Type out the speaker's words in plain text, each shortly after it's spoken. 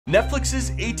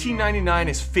Netflix's 1899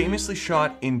 is famously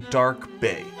shot in dark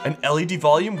bay, an LED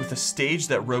volume with a stage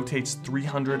that rotates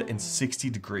 360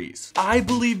 degrees. I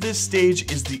believe this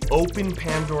stage is the open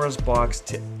Pandora's box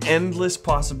to endless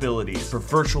possibilities for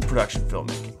virtual production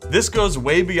filmmaking. This goes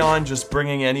way beyond just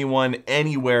bringing anyone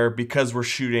anywhere because we're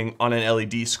shooting on an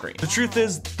LED screen. The truth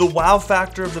is, the wow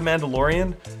factor of The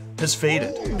Mandalorian has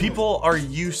faded. People are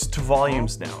used to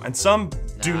volumes now, and some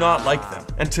do not like them.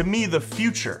 And to me, the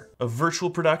future of virtual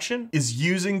production is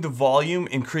using the volume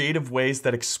in creative ways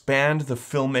that expand the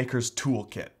filmmaker's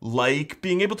toolkit, like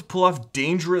being able to pull off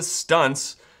dangerous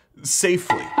stunts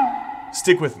safely.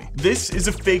 Stick with me. This is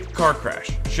a fake car crash,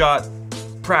 shot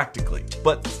practically,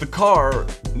 but the car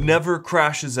never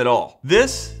crashes at all.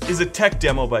 This is a tech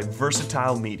demo by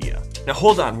Versatile Media. Now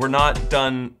hold on, we're not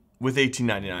done with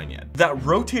 1899 yet. That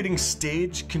rotating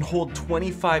stage can hold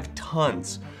 25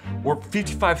 tons or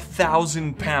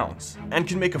 55,000 pounds and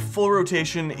can make a full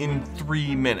rotation in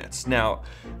 3 minutes. Now,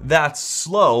 that's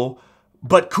slow,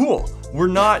 but cool. We're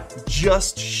not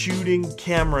just shooting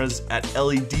cameras at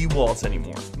LED walls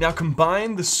anymore. Now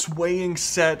combine the swaying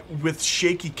set with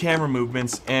shaky camera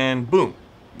movements and boom,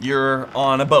 you're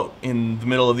on a boat in the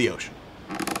middle of the ocean.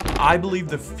 I believe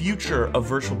the future of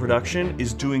virtual production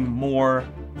is doing more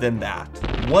than that.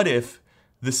 What if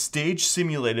the stage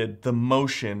simulated the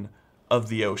motion of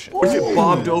the ocean? What if it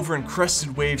bobbed over and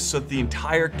crested waves so that the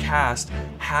entire cast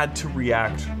had to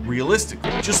react realistically?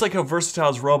 Just like how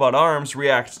Versatile's robot arms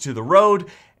react to the road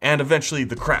and eventually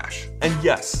the crash. And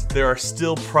yes, there are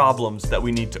still problems that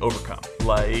we need to overcome,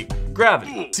 like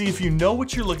gravity. See, if you know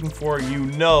what you're looking for, you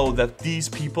know that these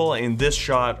people in this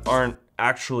shot aren't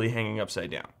actually hanging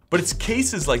upside down. But it's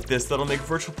cases like this that'll make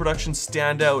virtual production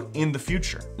stand out in the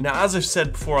future. Now, as I've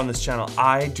said before on this channel,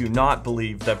 I do not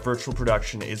believe that virtual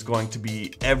production is going to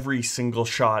be every single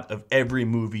shot of every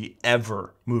movie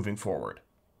ever moving forward.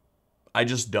 I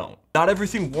just don't. Not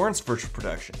everything warrants virtual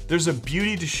production. There's a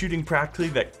beauty to shooting practically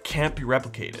that can't be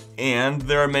replicated. And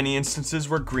there are many instances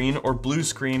where green or blue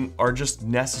screen are just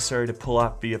necessary to pull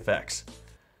off VFX.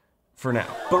 For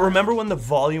now. But remember when the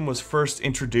volume was first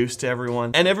introduced to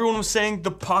everyone and everyone was saying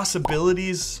the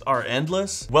possibilities are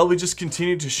endless? Well, we just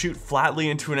continued to shoot flatly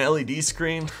into an LED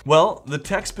screen. Well, the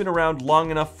tech's been around long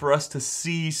enough for us to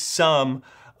see some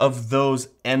of those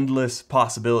endless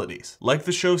possibilities. Like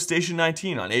the show Station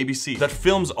 19 on ABC that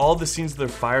films all the scenes of their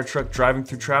fire truck driving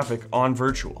through traffic on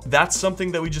virtual. That's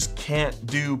something that we just can't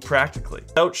do practically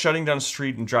without shutting down a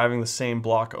street and driving the same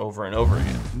block over and over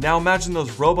again. Now imagine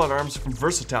those robot arms from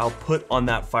Versatile put on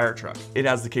that fire truck. It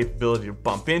has the capability to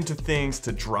bump into things,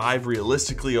 to drive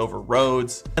realistically over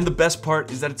roads. And the best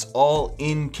part is that it's all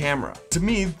in camera. To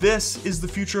me, this is the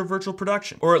future of virtual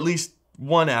production, or at least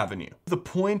one avenue. The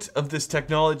point of this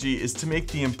technology is to make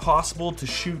the impossible to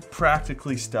shoot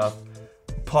practically stuff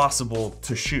possible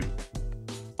to shoot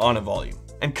on a volume.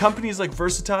 And companies like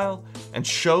Versatile and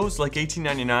shows like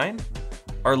 1899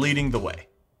 are leading the way.